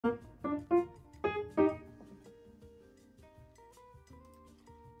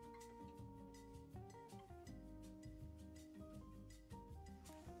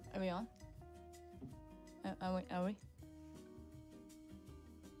Are we?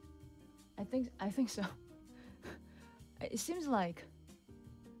 I think so. It seems like,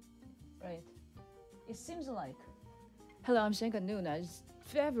 right? It seems like. Hello, I'm Sangah Noona. It's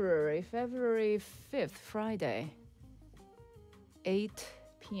February 5th, Friday, 8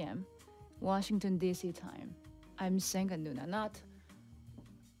 p.m. Washington D.C. time. I'm Sangah Noona, not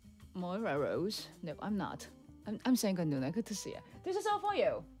Moira Rose. No, I'm not. I'm Sangah Noona. Good to see you. This is all for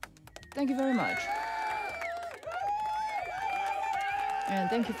you. Thank you very much. And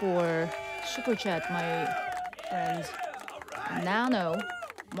thank you for super chat, my friend Nano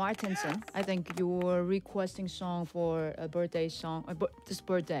Martinson. I think you're requesting song for a birthday song, this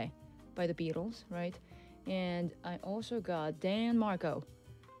birthday by the Beatles, right? And I also got Dan Marco.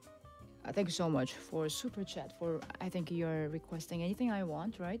 Thank you so much for super chat. I think you're requesting anything I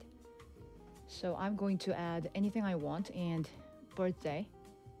want, right? So I'm going to add anything I want and birthday.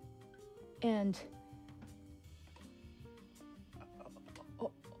 And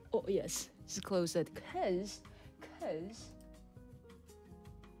oh yes, let's close it, cause.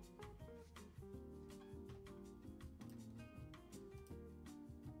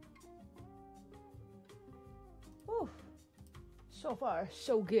 Whew. So far,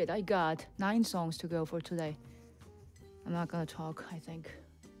 so good. I got 9 songs to go for today. I'm not gonna talk, I think.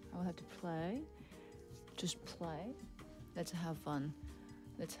 I'll have to play. Just play. Let's have fun.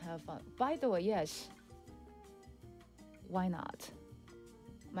 Let's have fun. By the way, yes. Why not?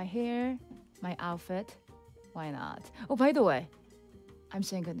 My hair, my outfit, why not? Oh, by the way, I'm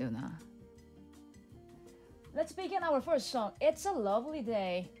Sangah Noona. Let's begin our first song. It's a lovely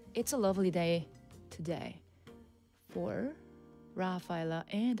day. It's a lovely day today for Rafaela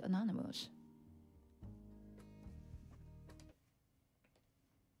and Anonymous.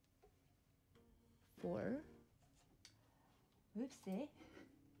 Oopsie.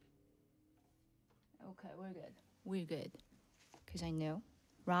 Okay, we're good. We're good. Because I know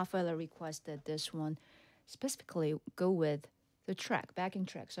Rafaela requested this one specifically go with the track, backing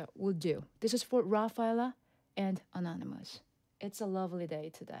track. So we'll do. This is for Rafaela and Anonymous. It's a lovely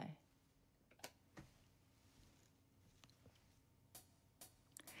day today.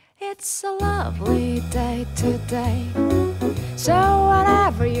 It's a lovely day today. So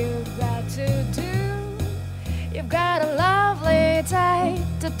whatever you've got to do, you've got a lovely day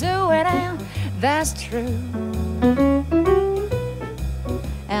to do it, and that's true.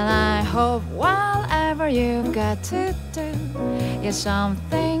 And I hope whatever you've got to do is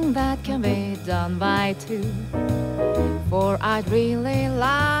something that can be done by 2. For I'd really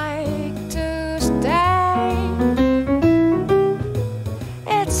like to stay.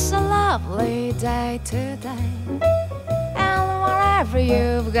 It's a lovely day today, and whatever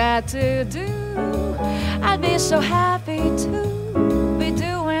you've got to do, I'd be so happy to be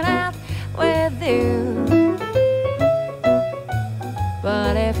doing it with you.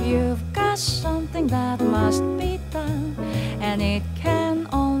 But if you've got something that must be done, and it can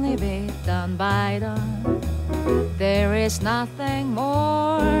only be done by done, there is nothing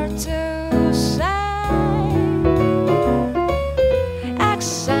more to say,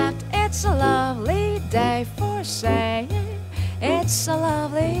 except it's a lovely day for saying it's a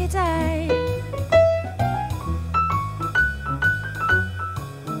lovely day.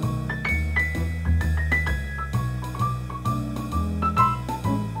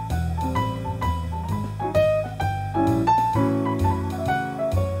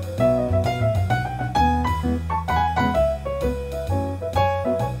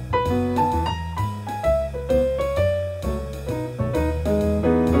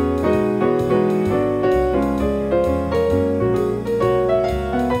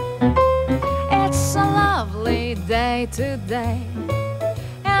 Today,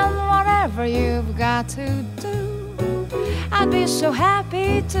 and whatever you've got to do, I'd be so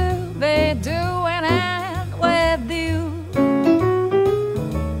happy to be doing it with you.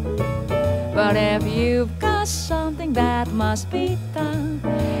 But if you've got something that must be done,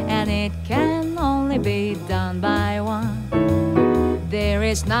 and it can only be done by one, there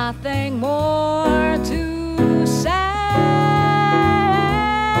is nothing more to say,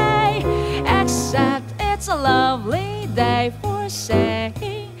 except it's a lovely day for saying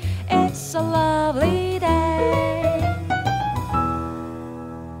it's a lovely day.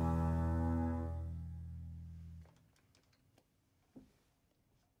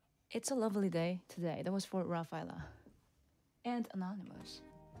 It's a lovely day today. That was for Rafaela and Anonymous.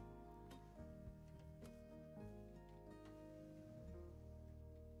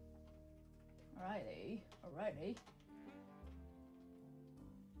 Alrighty.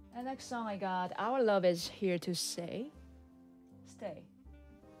 And next song I got, Our Love Is Here to Stay.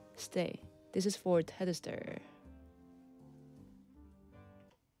 Stay. This is for Tedster.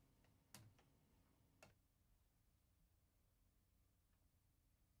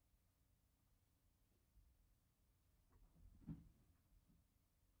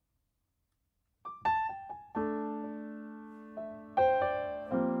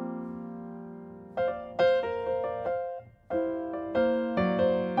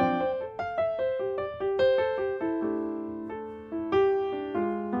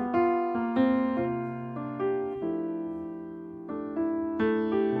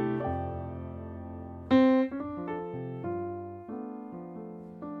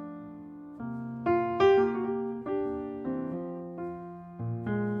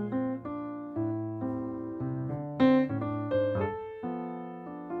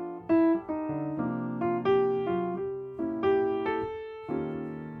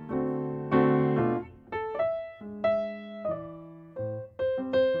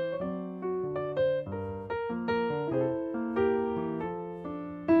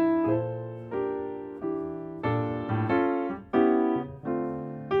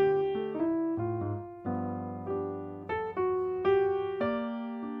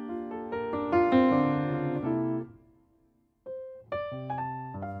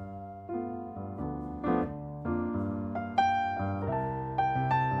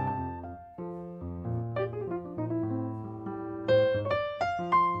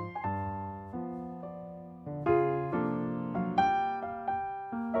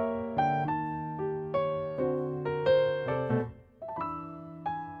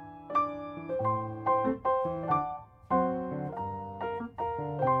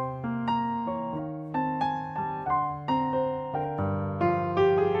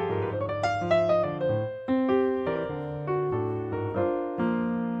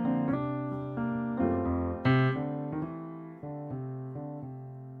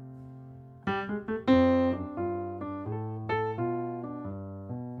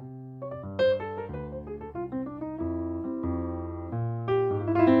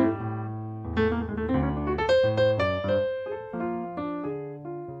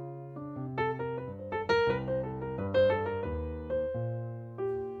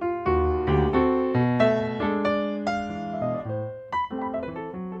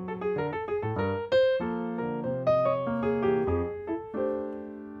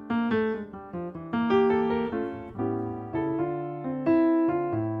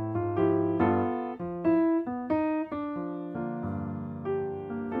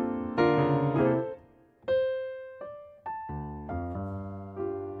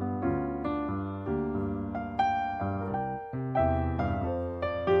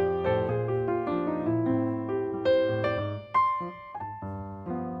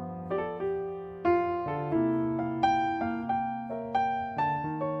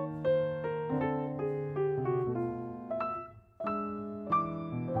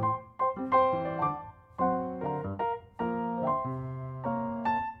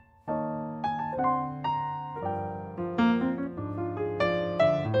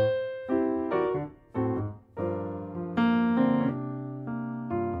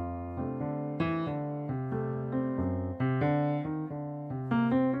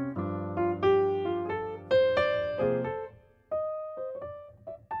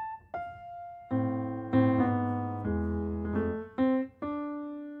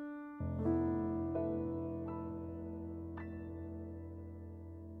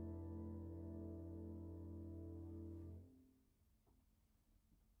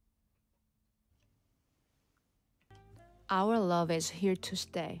 Our love is here to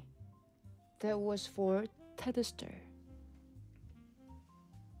stay. That was for Tedster.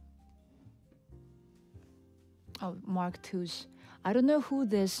 Oh, Mark Two's. I don't know who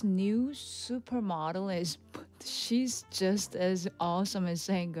this new supermodel is, but she's just as awesome as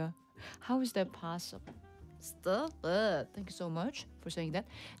Sangah. How is that possible? Stop it. Thank you so much for saying that.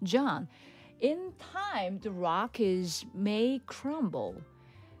 John, in time, the Rockies may crumble.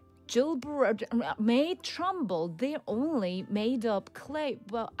 Gilbert may tremble, they're only made of clay,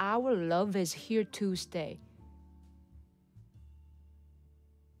 but our love is here to stay.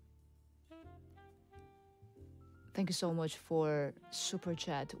 Thank you so much for super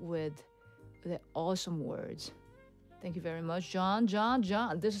chat with the awesome words. Thank you very much, John. John,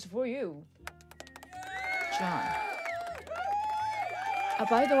 this is for you. John.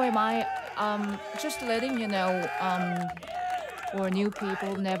 By the way, my just letting you know, for new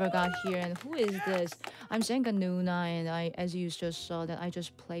people never got here, and who is this? I'm Sangah Noona, and I, as you just saw, that I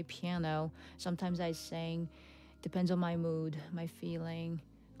just play piano. Sometimes I sing, depends on my mood, my feeling,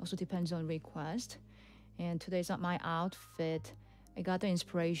 also depends on request. And today's not my outfit, I got the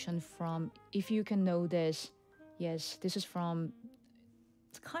inspiration from, if you can know this, yes, this is from,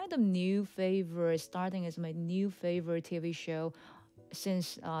 it's kind of new favorite, starting as my new favorite TV show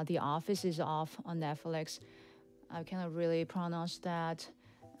since The Office is off on Netflix. I cannot really pronounce that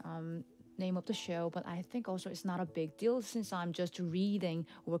name of the show, but I think also it's not a big deal since I'm just reading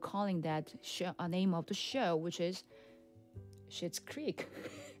or calling that name of the show, which is Schitt's Creek.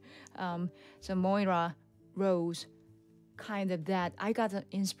 So Moira, Rose, kind of that. I got the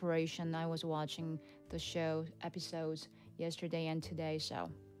inspiration. I was watching the show episodes yesterday and today, so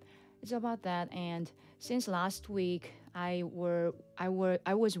it's about that. And since last week, I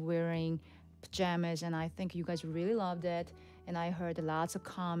was wearing pajamas, and I think you guys really loved it. And I heard lots of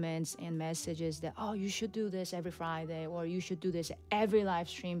comments and messages that, oh, you should do this every Friday, or you should do this every live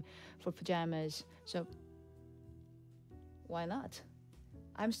stream for pajamas. So why not?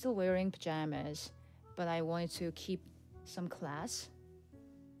 I'm still wearing pajamas, but I wanted to keep some class.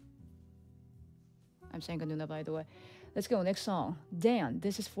 I'm Sangah Noona, by the way. Let's go, next song. Dan,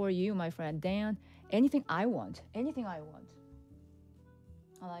 this is for you, my friend. Dan, anything I want. Anything I want.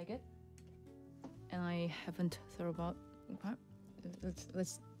 I like it. And I haven't thought about, okay,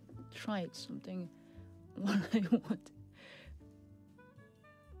 let's try something what I want.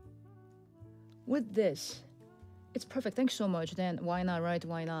 With this, it's perfect. Thanks so much, Dan. Why not, right?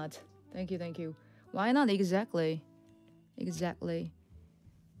 Why not? Thank you, thank you. Why not? Exactly. Exactly.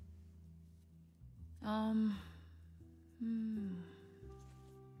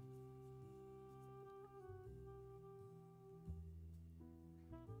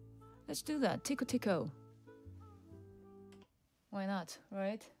 Let's do that. Tico Tico. Why not,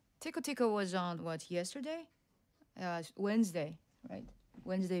 right? Tico Tico was on, what, yesterday? Wednesday, right?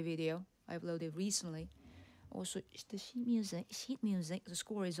 Wednesday video I uploaded recently. Also, the sheet music, the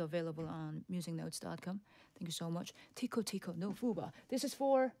score is available on musicnotes.com. Thank you so much. Tico Tico no Fuba. This is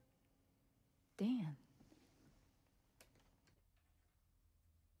for Dan.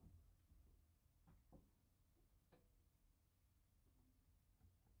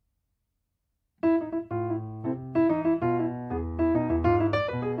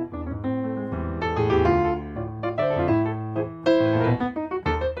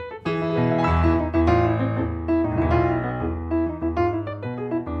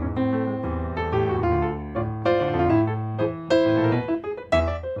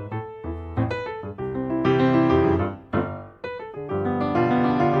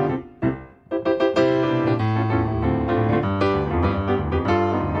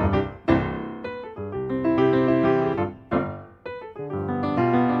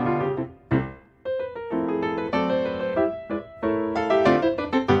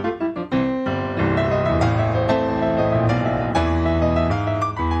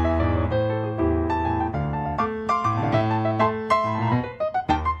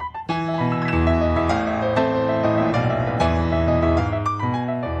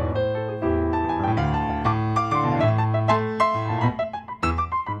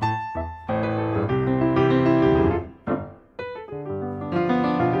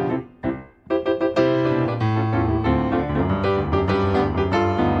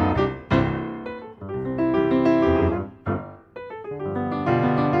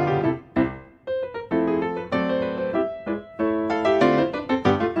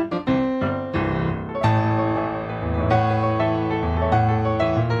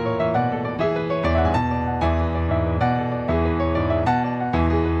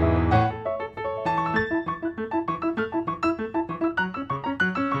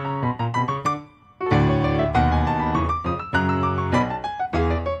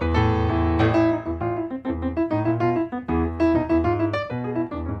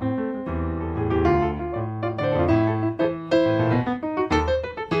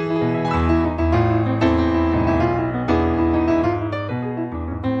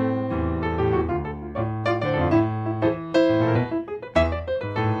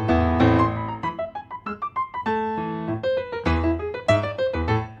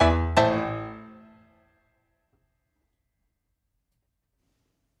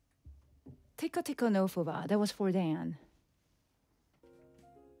 Tico Tico no Fuba. That was for Dan.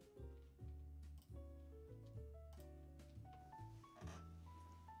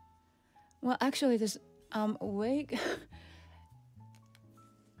 Well, actually, this wig,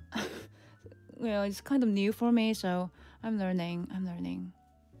 well, it's kind of new for me, so I'm learning.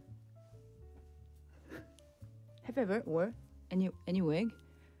 Have you ever wore any wig?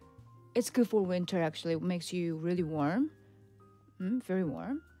 It's good for winter. Actually, it makes you really warm, very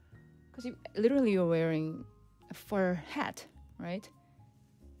warm, because literally you're wearing a fur hat, right?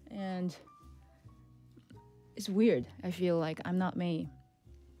 And it's weird. I feel like I'm not me.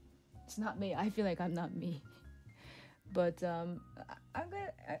 It's not me. I feel like I'm not me. But I'm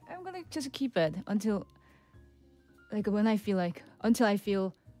gonna just keep it until like when I feel like until I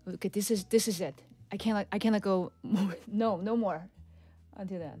feel okay. This is it. I cannot go more. No more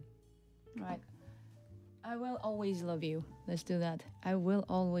until then. Right. I will always love you. Let's do that. I will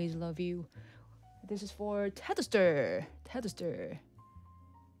always love you. This is for Tedster. Tedster.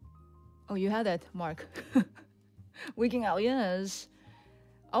 Oh, you had that, Mark. Waking out, yes.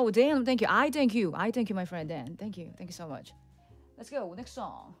 Oh, Dan, thank you. I thank you. I thank you, my friend Dan. Thank you. Thank you so much. Let's go. Next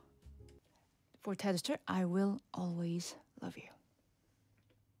song. For Tedster, I will always love you.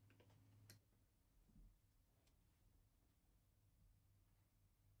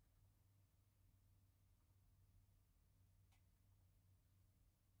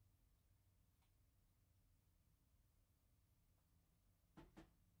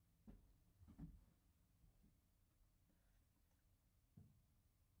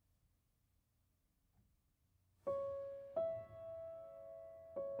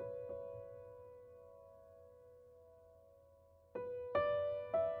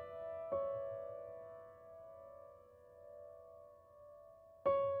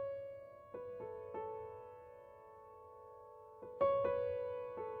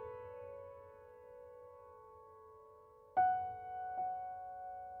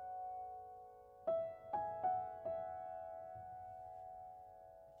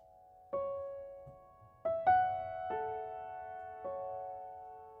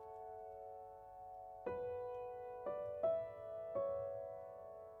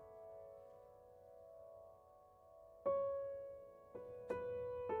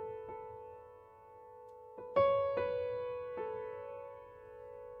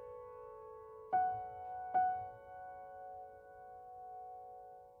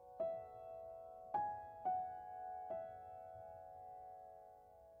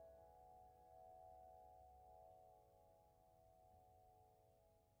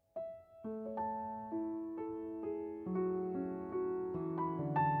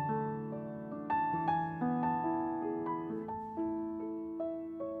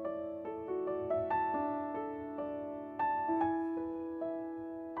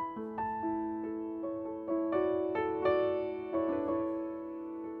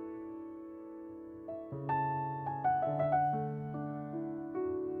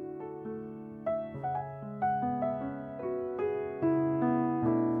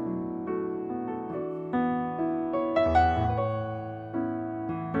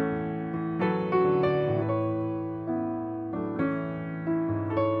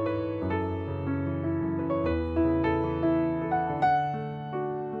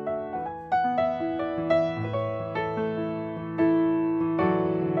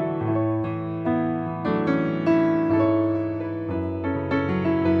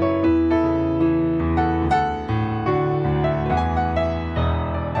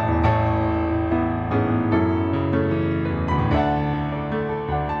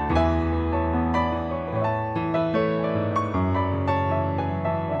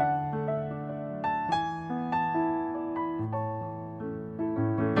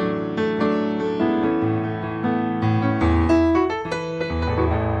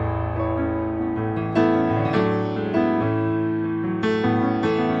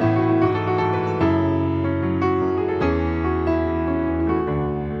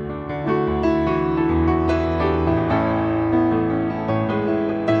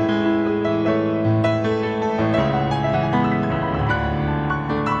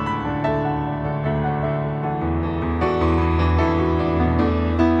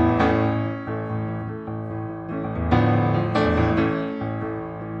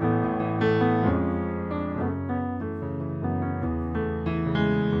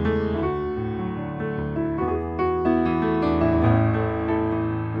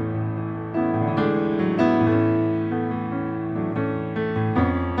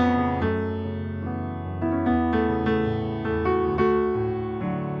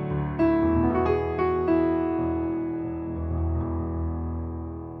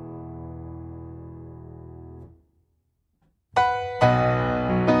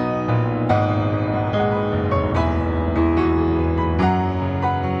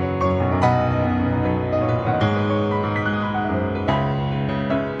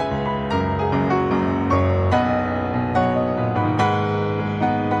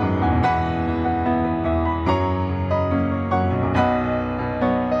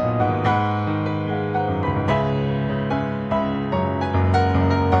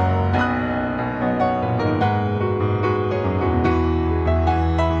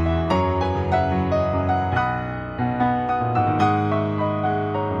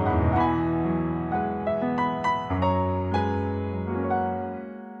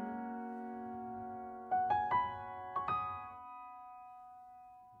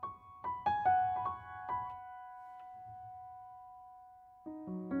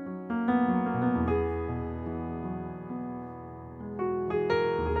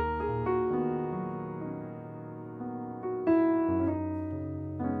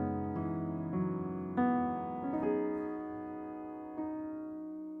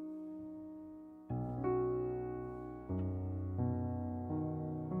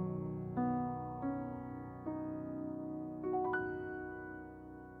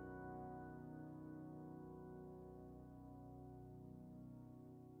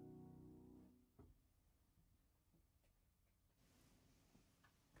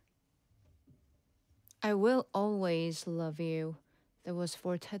 I will always love you. That was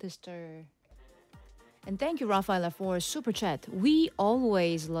for Tedester. And thank you, Rafaela, for super chat. We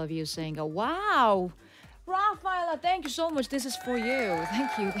always love you, Sangah. Wow, Rafaela, thank you so much. This is for you.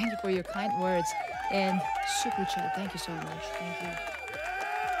 Thank you for your kind words and super chat. Thank you so much. Thank you,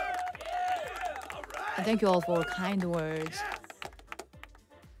 and thank you all for kind words.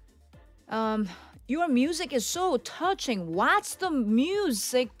 Your music is so touching. What's the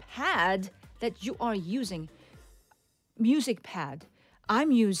music pad that you are using? Music pad.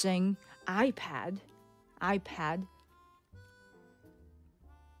 I'm using iPad.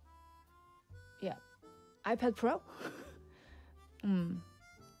 Yeah, iPad Pro.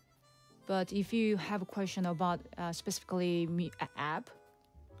 But if you have a question about specifically app,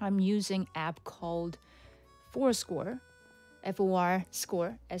 I'm using app called Fourscore, FOR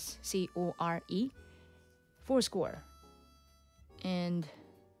score, SCORE, Fourscore, and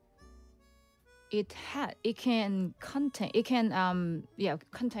it can contain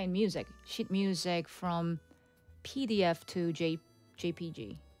music, sheet music from PDF to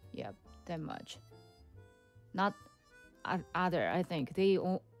JPG. Yep, that much. Not other. I think they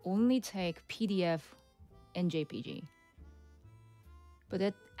only take PDF and JPG. But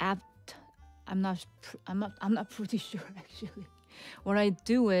that app, I'm not pretty sure actually. What I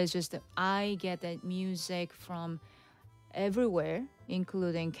do is just that I get that music from everywhere,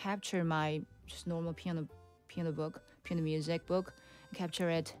 including capture my just normal piano music book, capture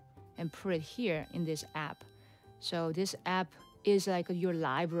it and put it here in this app. So this app is like your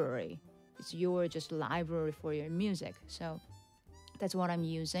library. It's your just library for your music. So that's what I'm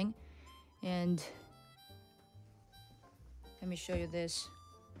using. And let me show you this.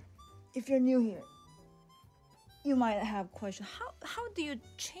 If you're new here, you might have questions. How do you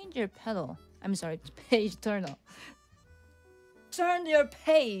change your pedal? I'm sorry, page turn. Turn your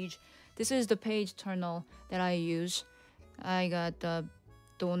page. This is the page turner that I use. I got the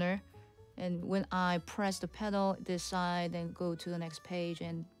donor, and when I press the pedal this side, then go to the next page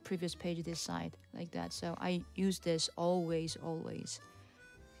and previous page this side, like that. So I use this always.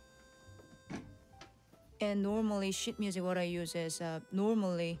 And normally sheet music, what I use is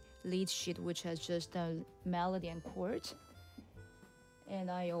normally lead sheet, which has just a melody and chords, and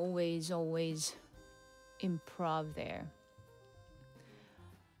I always improv there.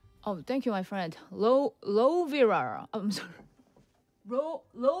 Oh, thank you, my friend. Low Virar. I'm sorry.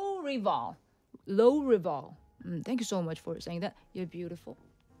 Low Rival. Thank you so much for saying that. You're beautiful.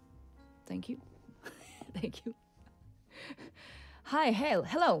 Thank you. Thank you. Hi,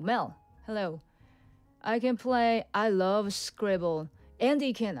 hello, Mel. Hello. I can play. I love Scribble.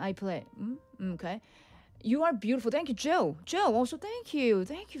 Andy, can I play? Okay. You are beautiful. Thank you, Joe. Joe, also thank you.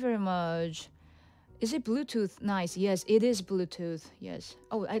 Thank you very much. Is it Bluetooth? Nice. Yes, it is Bluetooth. Yes.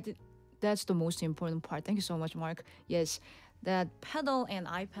 Oh, that's the most important part. Thank you so much, Mark. Yes, that pedal and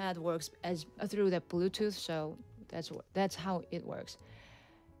iPad works as through that Bluetooth. So that's how it works.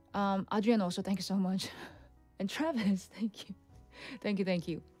 Adrian, also thank you so much, and Travis, thank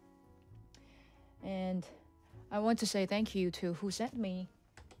you. And I want to say thank you to who sent me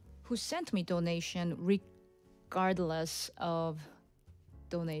donation regardless of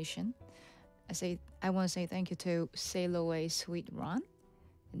donation. I want to say thank you to Sail Away Sweet Ron,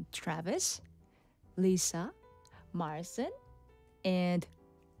 and Travis, Lisa, Marcin, and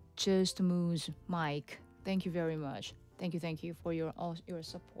Just Moose Mike. Thank you very much. Thank you for your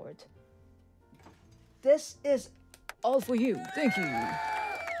support. This is all for you. Thank you.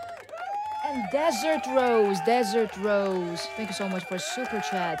 And Desert Rose. Thank you so much for super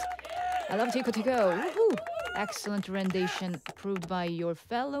chat. I love Tico. Woohoo! Excellent rendition, approved by your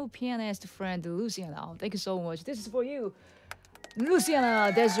fellow pianist friend Luciana. Oh, thank you so much. This is for you,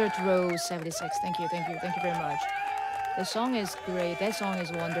 Luciana. Desert Rose 76. Thank you very much. The song is great. That song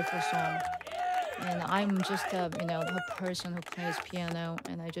is a wonderful song. And I'm just a person who plays piano,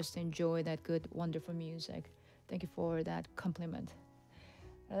 and I just enjoy that good, wonderful music. Thank you for that compliment.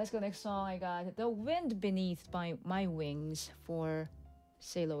 Let's go next song. I got The Wind Beneath by My Wings for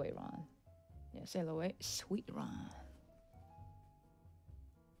Sail Away Ron. Yeah, Sail Away, Sweet Ron.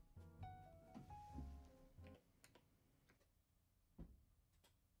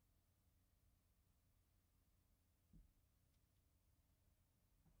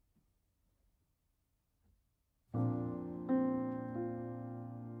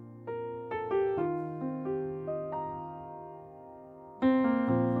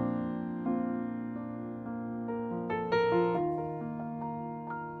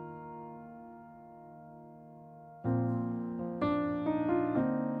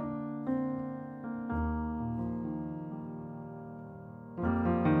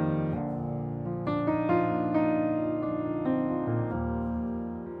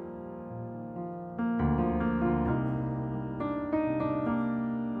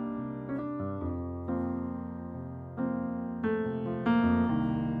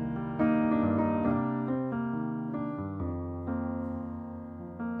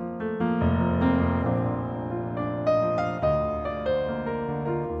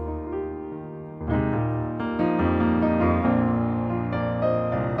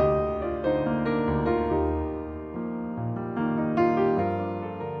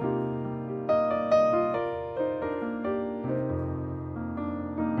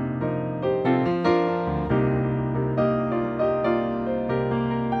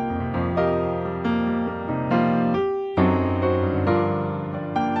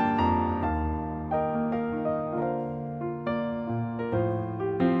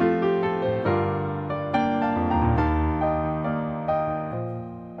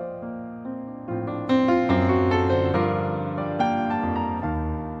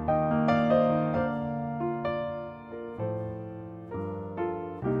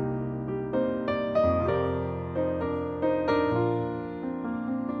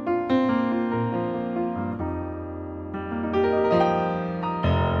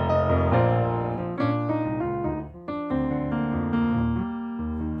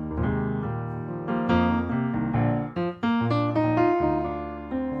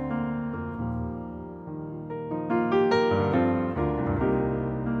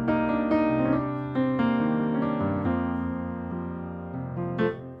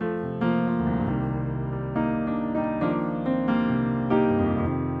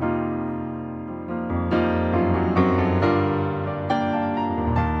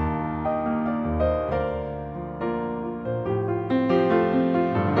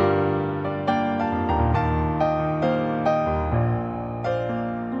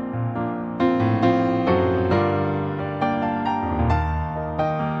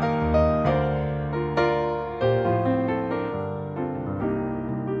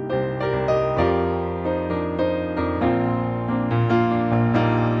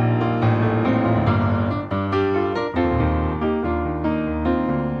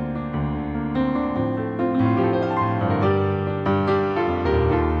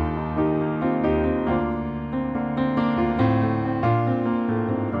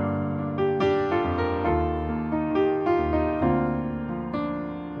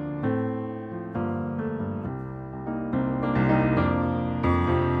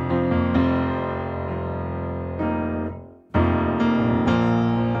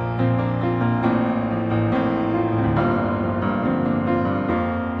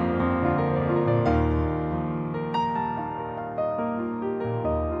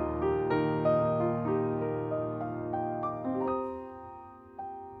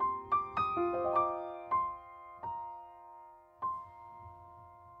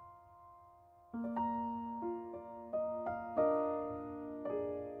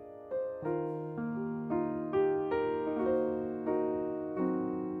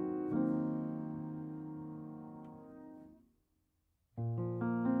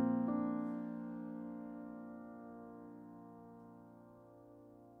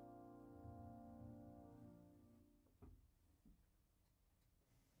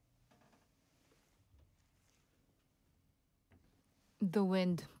 The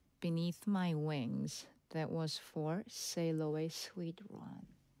Wind Beneath My Wings. That was for Sail Away Sweet Run.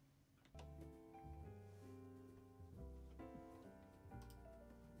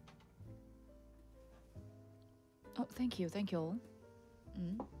 Oh, thank you all.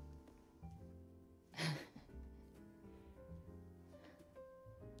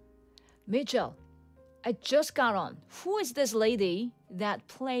 Mitchell, I just got on. Who is this lady that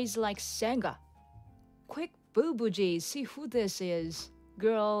plays like Sangah? Quick boo-boo-gee, see who this is.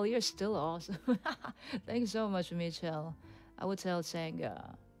 Girl, you're still awesome. Thanks so much, Mitchell. I will tell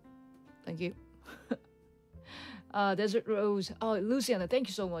Sangah. Thank you. Desert Rose. Oh, Luciana, thank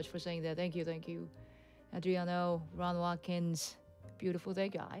you so much for saying that. Thank you. Adriano, Ron Watkins. Beautiful day,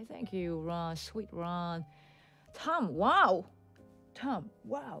 guy. Thank you, Ron. Sweet Ron. Tom, wow.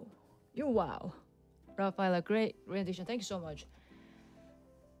 You're wow. Rafaela, great rendition. Thank you so much.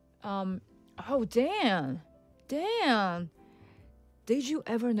 Oh, Dan. Did you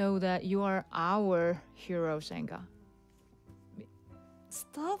ever know that you are our hero, Sangah?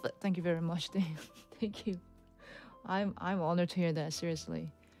 Stop it. Thank you very much, Dan. Thank you. I'm honored to hear that,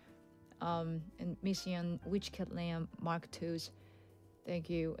 seriously. And Mission, Witch Cat Lamb, Mark Twos. Thank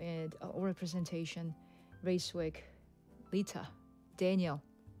you. And representation, Racewick, Lita, Daniel.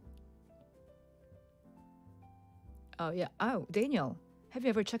 Oh, yeah. Oh, Daniel. Have you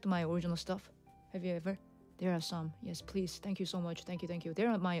ever checked my original stuff? Have you ever? There are some. Yes, please. Thank you so much. Thank you. There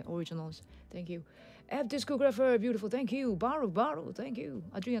are my originals. Thank you. App Discographer, beautiful. Thank you. Baru. Thank you.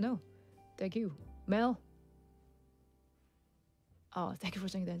 Adriano. Thank you. Mel. Oh, thank you for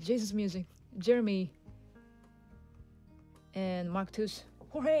saying that. Jason's Music. Jeremy. And Mark Tus.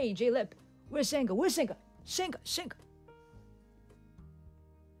 Jorge, J-Lip. Where's Sangah? Sangah.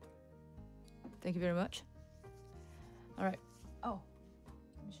 Thank you very much. All right. Oh.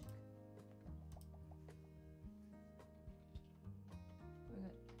 Let me check. We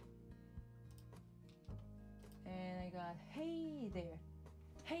got. And I got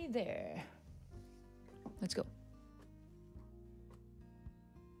Hey there. Let's go.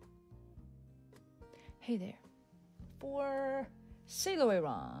 Hey there. For Sail Away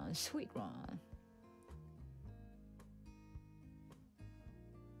Ron, Sweet Ron.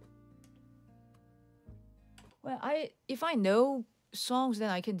 Well, if I know songs, then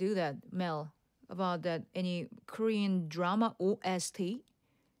I can do that, Mel, about that any Korean drama OST.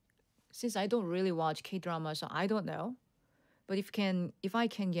 Since I don't really watch K-drama, so I don't know. But if I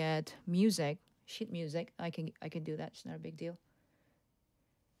can get music, sheet music, I can do that. It's not a big deal.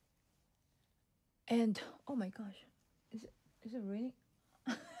 And oh my gosh, is it raining?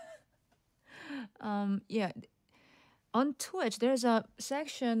 Yeah. On Twitch, there's a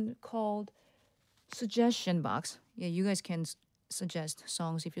section called suggestion box. Yeah, you guys can suggest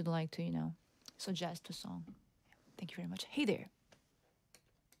songs if you'd like to, suggest a song. Thank you very much. Hey there.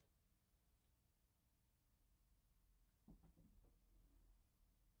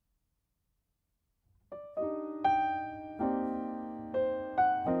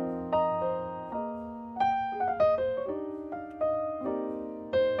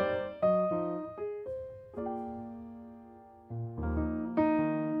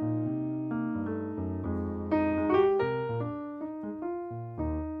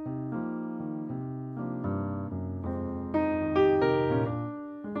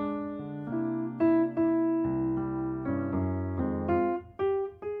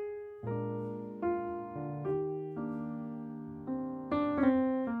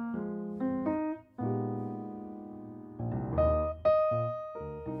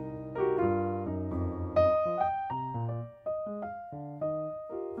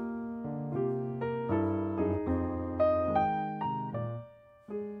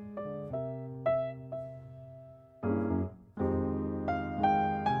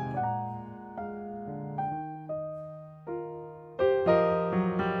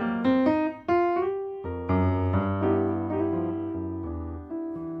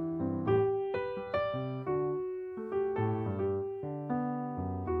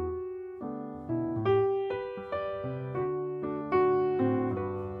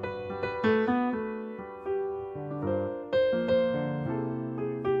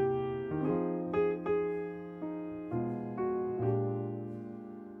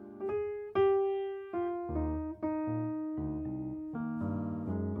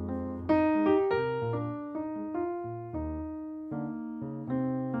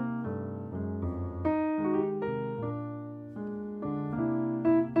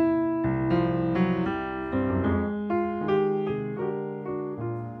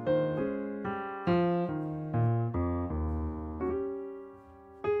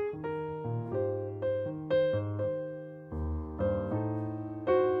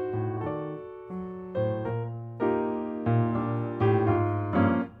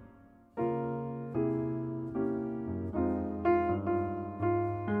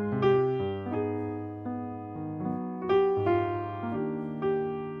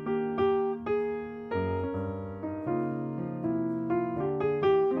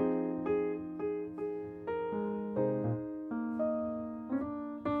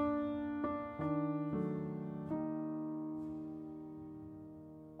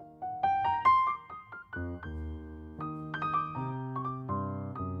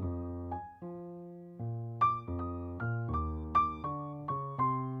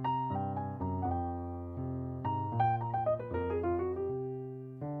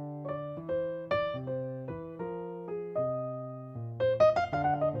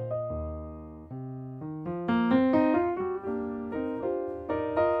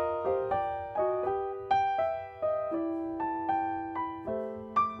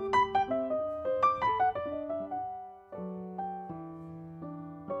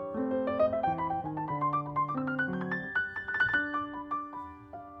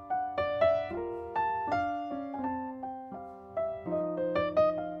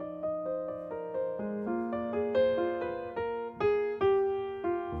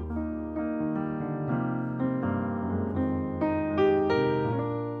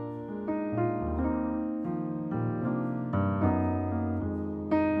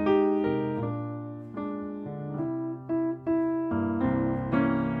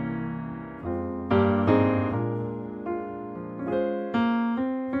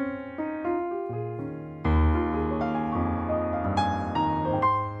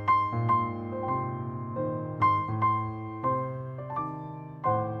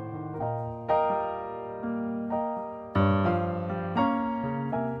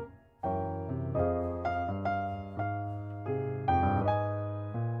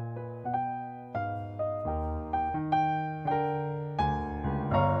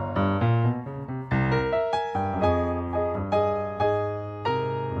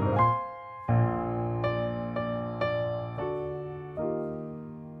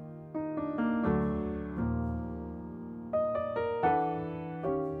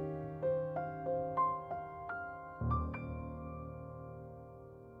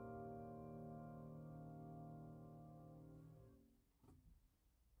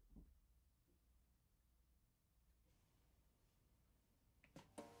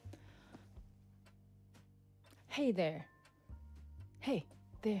 Hey there. Hey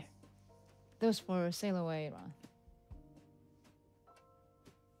there. Those for Sail Away, Ron.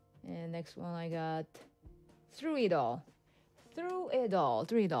 And next one I got Through It All. Through It All.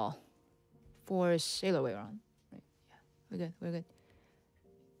 Through It All. For Sail Away, Ron. Right. Yeah, we're good. We're good.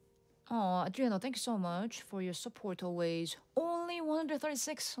 Oh, Adriano, thank you so much for your support always. Only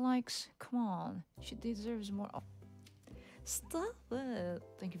 136 likes. Come on. She deserves more. Oh. Stop it.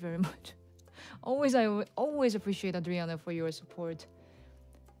 Thank you very much. I always appreciate Adriana for your support.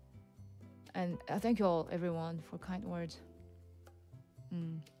 And thank you all, everyone, for kind words.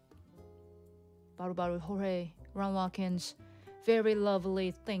 Baru Baru, Jorge, Ron Watkins, very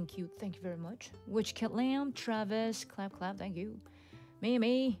lovely. Thank you very much. Witch Cat Lamb, Travis, clap, thank you.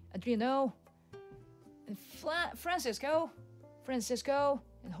 Me, Adriano, and Francisco,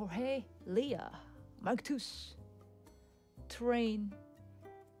 and Jorge, Leah, Marcus, Train,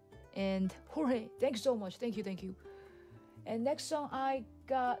 and Jorge. Thanks so much. Thank you. And next song I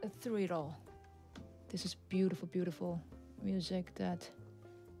got Through It All. This is beautiful music that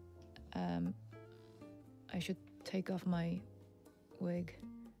I should take off my wig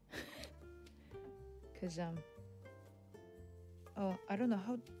because oh, I don't know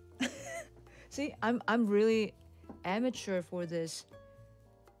how. See, I'm really amateur for this.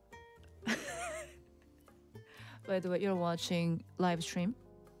 By the way, you're watching live stream.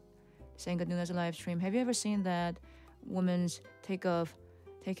 Sangah Noona's live stream. Have you ever seen that woman's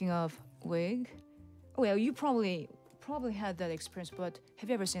taking off wig? Well, you probably had that experience, but have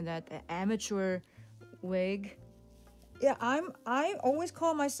you ever seen that amateur wig? Yeah, I always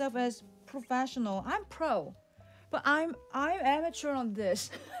call myself as professional. I'm pro, but I'm amateur on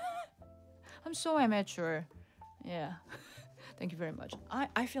this. I'm so amateur. Yeah. Thank you very much.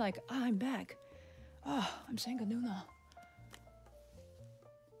 I feel like I'm back. Oh, I'm Sangah Noona.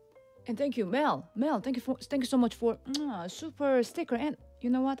 And thank you, Mel. Thank you so much for super sticker. And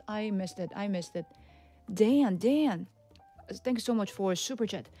you know what? I missed it. Dan, thank you so much for super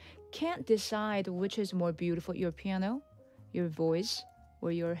chat. Can't decide which is more beautiful, your piano, your voice,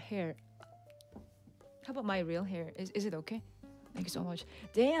 or your hair. How about my real hair? Is it okay? Thank you so much.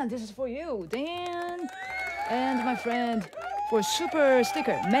 Dan, this is for you. Dan and my friend for super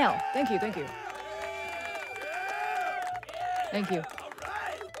sticker. Mel, thank you. Thank you.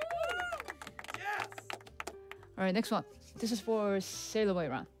 All right, next one. This is for Sail Away,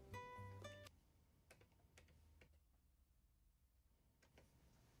 Ron.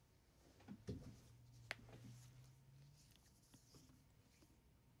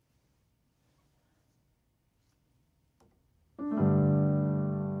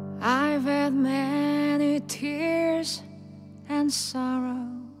 I've had many tears and sorrows.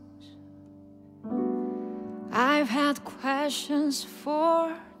 I've had questions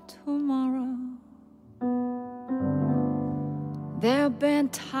for tomorrow. There've been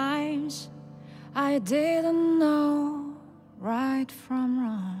times I didn't know right from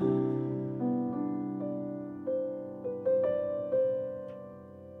wrong.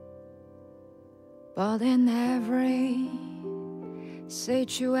 But in every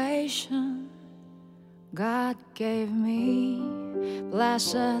situation, God gave me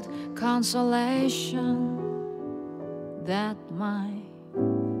blessed consolation that my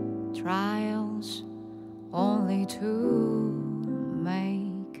trials only to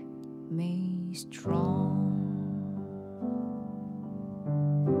make me strong.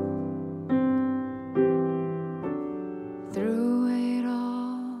 Through it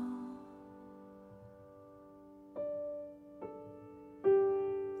all,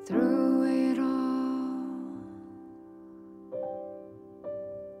 through it all,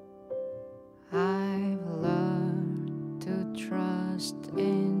 I've learned to trust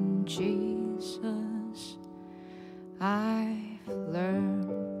in Jesus. I've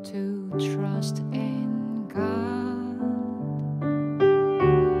learned to trust in God.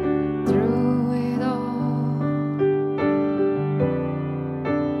 Through it all,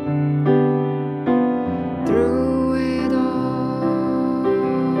 through it all,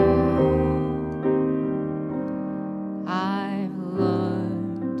 I've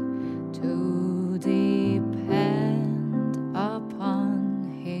learned to depend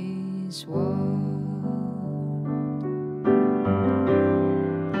upon His word.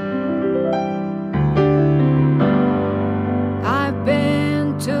 I've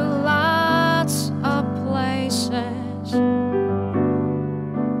been to lots of places,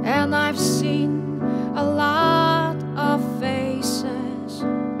 and I've seen a lot of faces.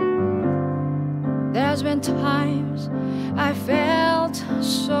 There's been times I felt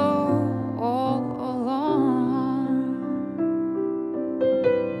so all alone.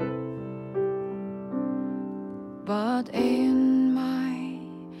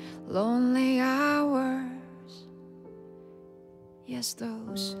 Yes,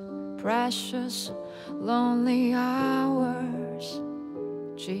 those precious, lonely hours,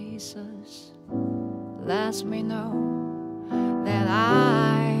 Jesus lets me know that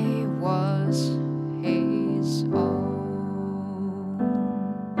I was His own.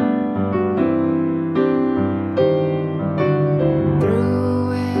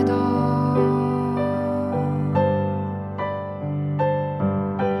 Through it all,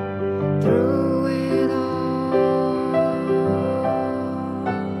 through it all,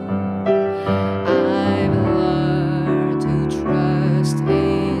 I've learned to trust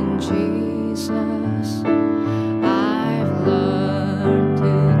in Jesus. I've learned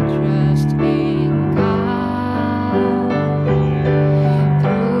to trust in God.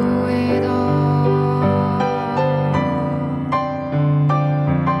 Through it all,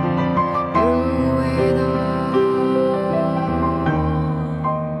 through it all,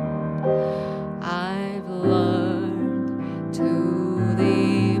 I've learned to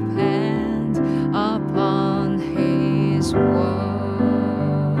depend upon His word.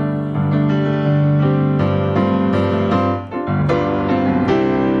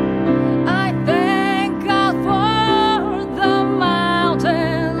 I thank God for the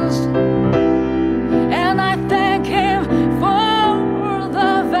mountains, and I thank Him for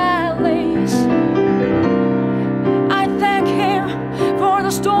the valleys. I thank Him for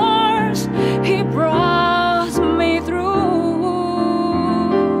the storms He brought me through.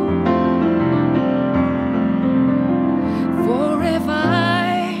 For if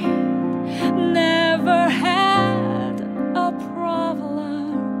I never had a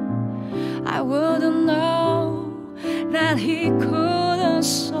problem, I wouldn't know that He couldn't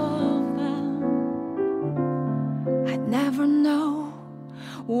solve them. I'd never know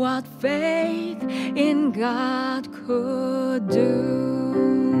what faith in God could do.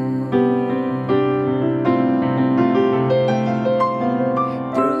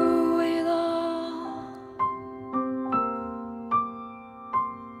 Through it all,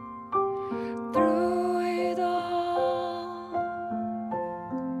 through it all,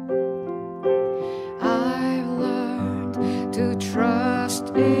 I've learned to trust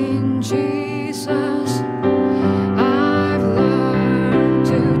in Jesus. I've learned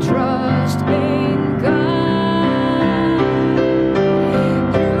to trust in God.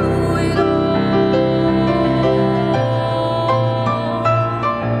 Through it all,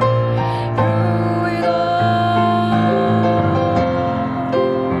 through it all,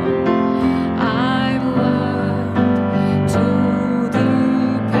 I've learned to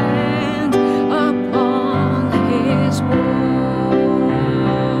depend upon His word.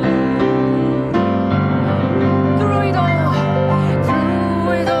 Through it all,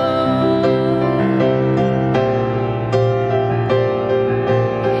 through it all,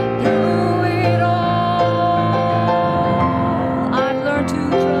 through it all, I've learned to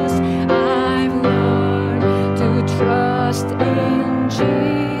trust. I've learned to trust in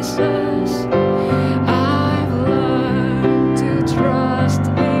Jesus. I've learned to trust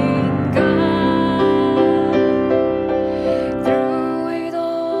in God. Through it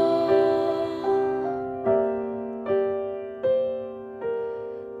all,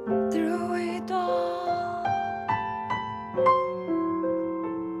 through it all,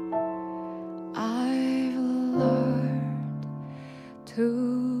 I've learned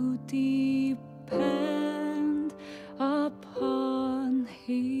to depend upon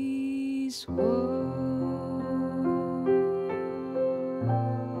His word.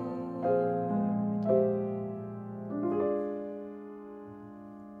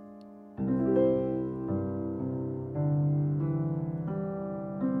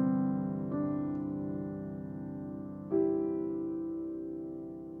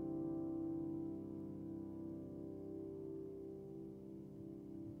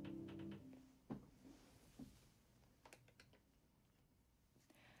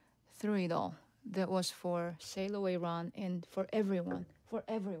 Through it all. That was for Sail Away, Ron, and for everyone, for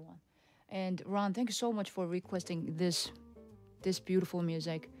everyone. And Ron, thank you so much for requesting this beautiful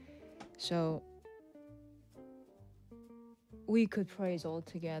music. So we could praise all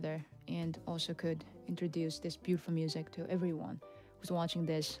together and also could introduce this beautiful music to everyone who's watching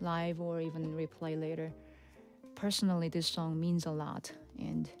this live or even replay later. Personally, this song means a lot.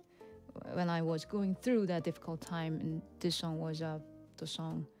 And when I was going through that difficult time, and this song was the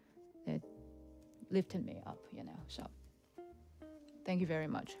song that lifted me up, you know. So thank you very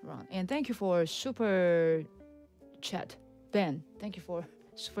much, Ron. And thank you for super chat. Ben, thank you for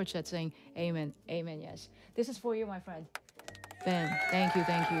super chat saying amen. Amen, yes. This is for you, my friend. Ben, thank you,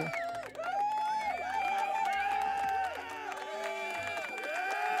 thank you.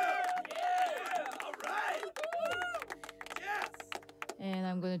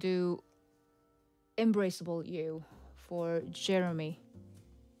 gonna do Embraceable You for Jeremy.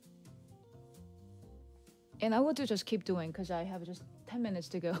 And I will do just keep doing because I have just 10 minutes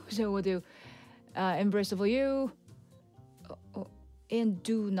to go. So we'll do Embraceable You and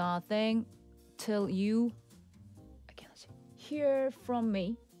Do Nothing Till You, I can't see, Hear From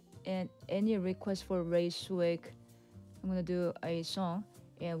Me. And any request for Ray Swick, I'm gonna do a song,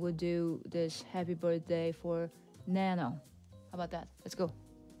 and we'll do this Happy Birthday for Nano. How about that? Let's go.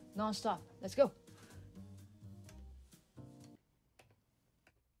 Non-stop. Let's go.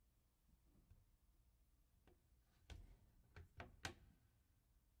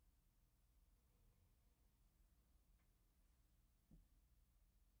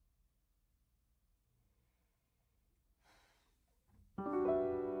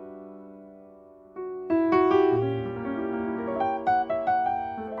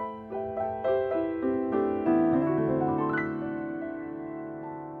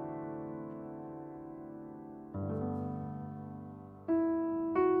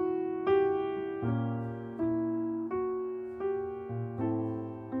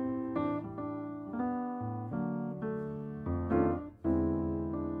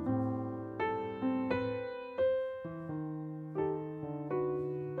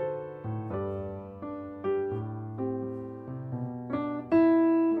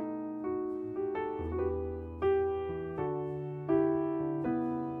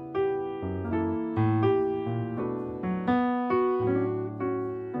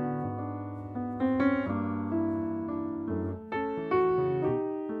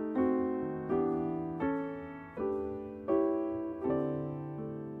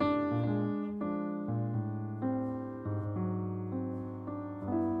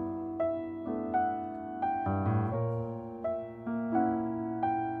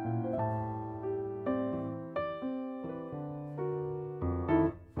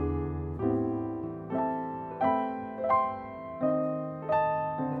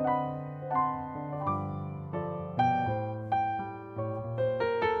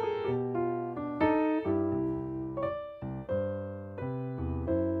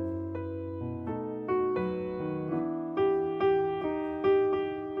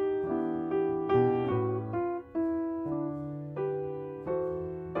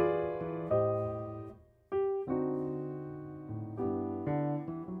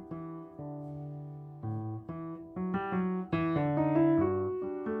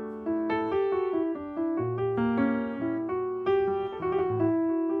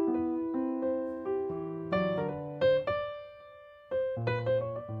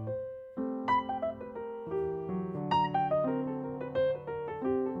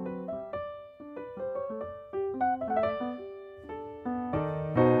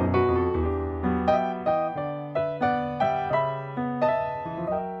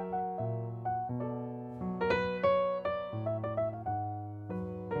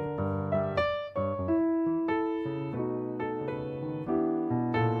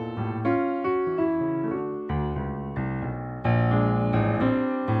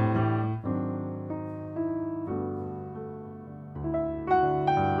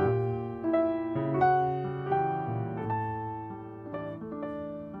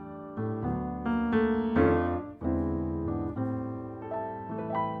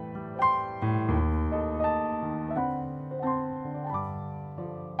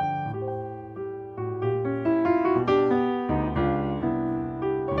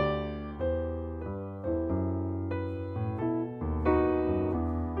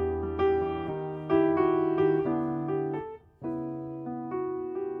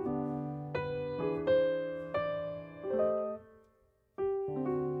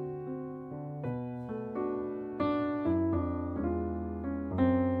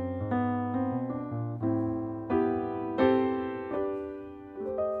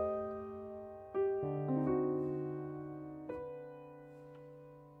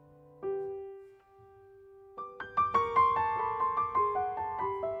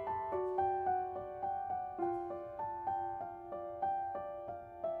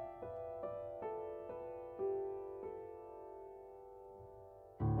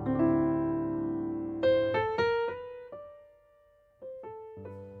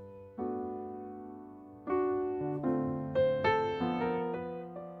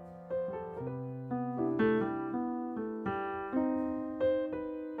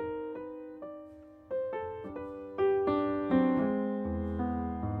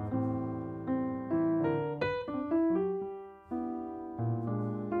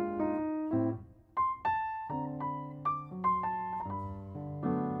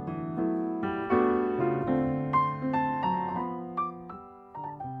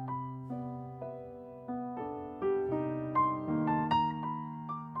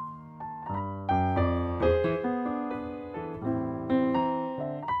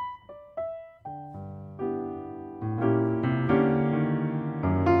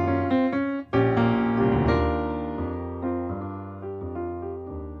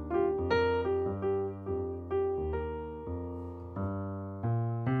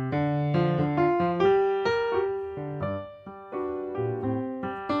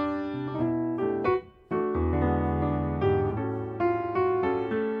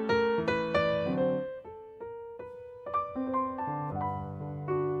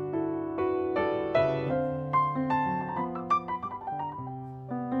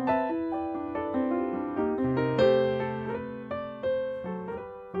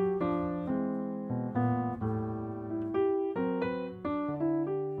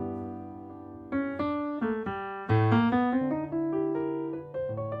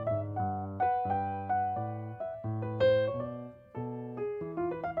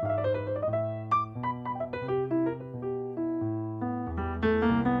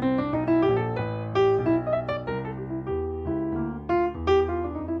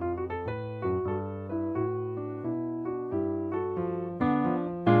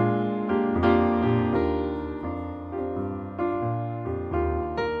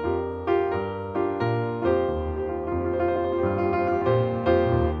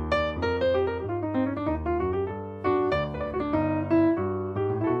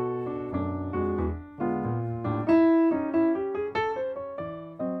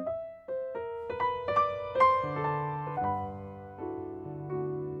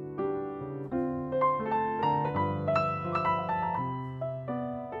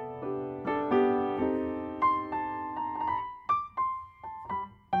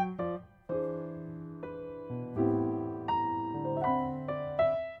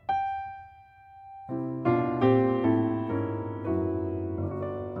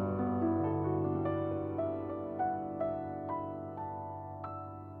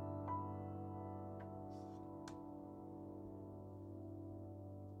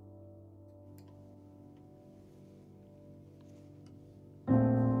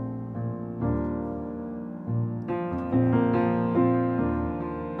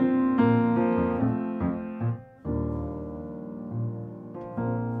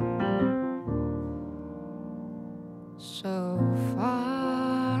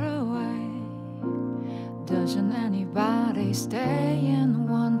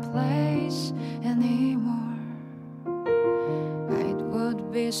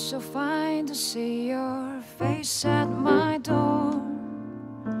 be so fine to see your face at my door.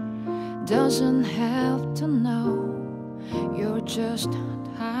 Doesn't have to know you're just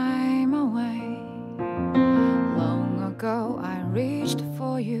time away. Long ago I reached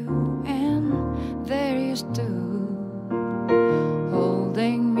for you, and there you stood,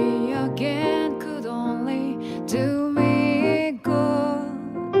 holding me again. Could only do me good.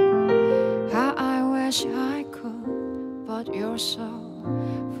 How I wish I could, but you're so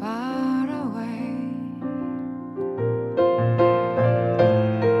far away.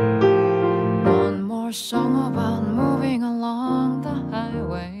 One more song about moving along the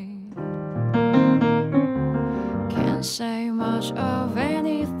highway. Can't say much of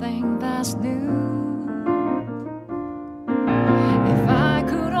anything that's new. If I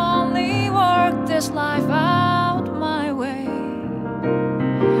could only work this life out my way,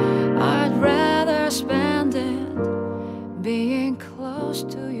 I'd rather spend it being close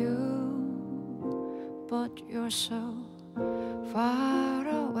to you. But you're so far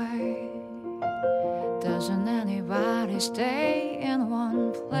away. Doesn't anybody stay in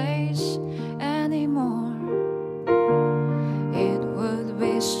one place anymore? It would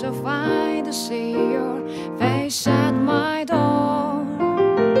be so fine to see your face at my door.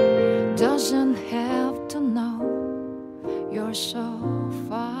 Doesn't have to know you're so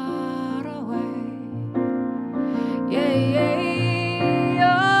far away. Yeah, yeah,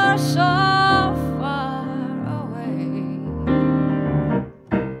 you're so far away.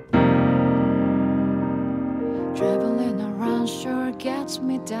 Traveling around sure gets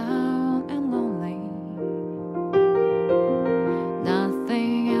me down and lonely.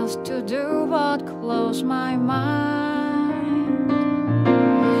 Nothing else to do but close my mind.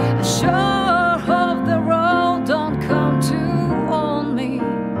 I sure hope the road don't come to own me.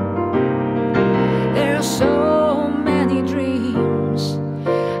 There are so many dreams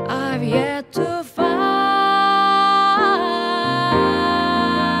I've yet to find.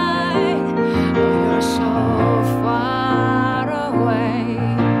 Oh, you're so far away.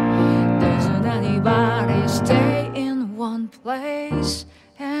 Doesn't anybody stay in one place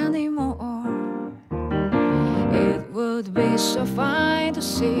anymore? It would be so fine to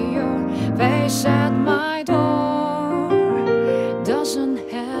see your face at my door. Doesn't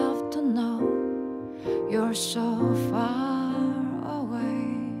have to know you're so far away.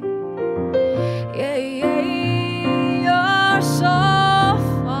 Yeah, yeah, you're so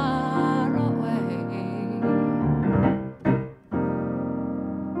far away.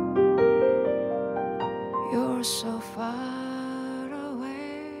 You're so far away.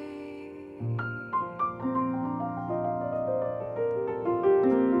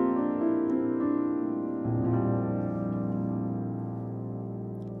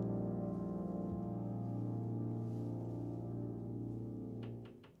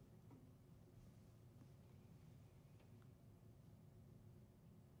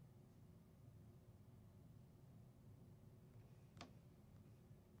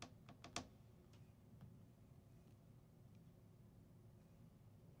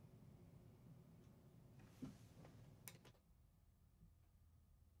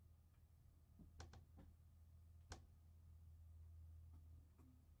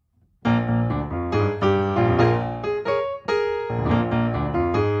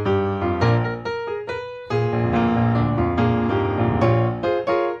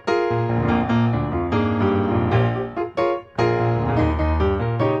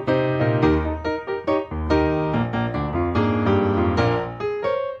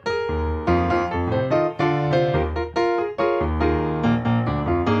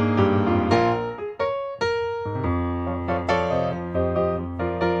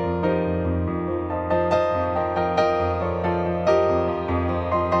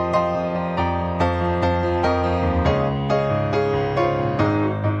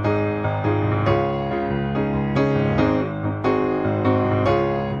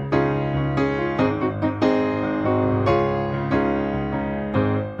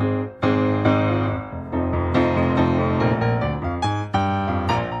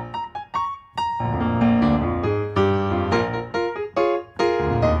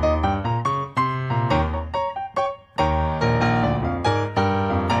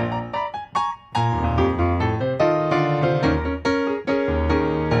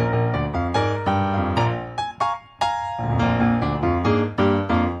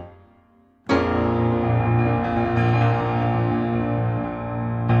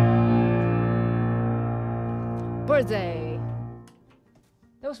 Birthday.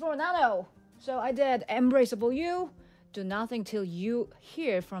 That was for Nano. So I did Embraceable You, Do Nothing Till You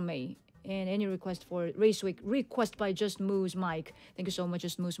Hear From Me. And any request for Race Week, request by Just Moose Mike. Thank you so much,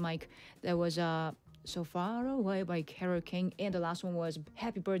 Just Moose Mike. That was So Far Away by Carole King. And the last one was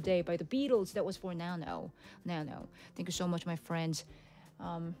Happy Birthday by the Beatles. That was for Nano. Thank you so much, my friends.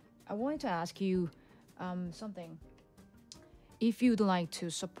 I wanted to ask you something. If you'd like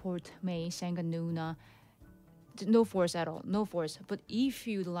to support me, Sangah Noona, no force at all, no force. But if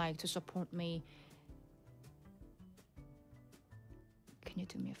you'd like to support me, can you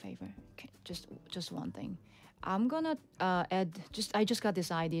do me a favor? Just one thing. I'm gonna add. I just got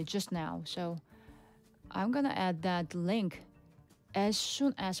this idea just now, so I'm gonna add that link as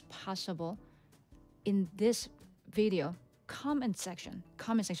soon as possible in this video comment section,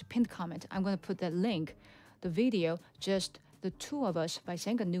 pinned comment. I'm gonna put that link, the video, just the two of us by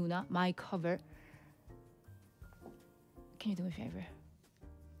Sangah Noona, my cover. Can you do me a favor?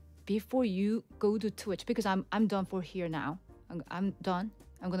 Before you go to Twitch, because I'm done for here now. I'm done.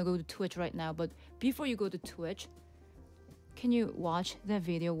 I'm gonna go to Twitch right now. But before you go to Twitch, can you watch that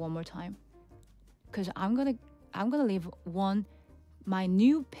video one more time? Because I'm gonna leave my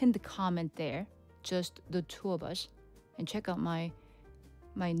new pinned comment there, just the two of us, and check out my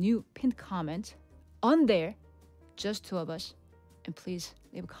new pinned comment on there, just two of us, and please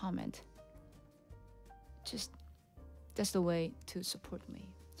leave a comment. Just that's the way to support me.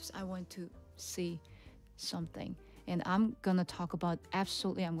 Just I want to see something. And I'm gonna talk about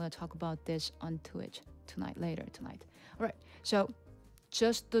this on Twitch later tonight. All right, so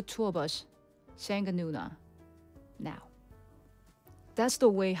just the two of us, Sangah Noona. Now, that's the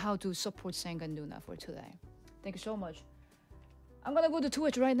way how to support Sangah Noona for today. Thank you so much. I'm gonna go to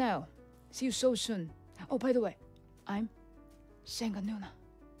Twitch right now. See you so soon. Oh, by the way, I'm Sangah Noona.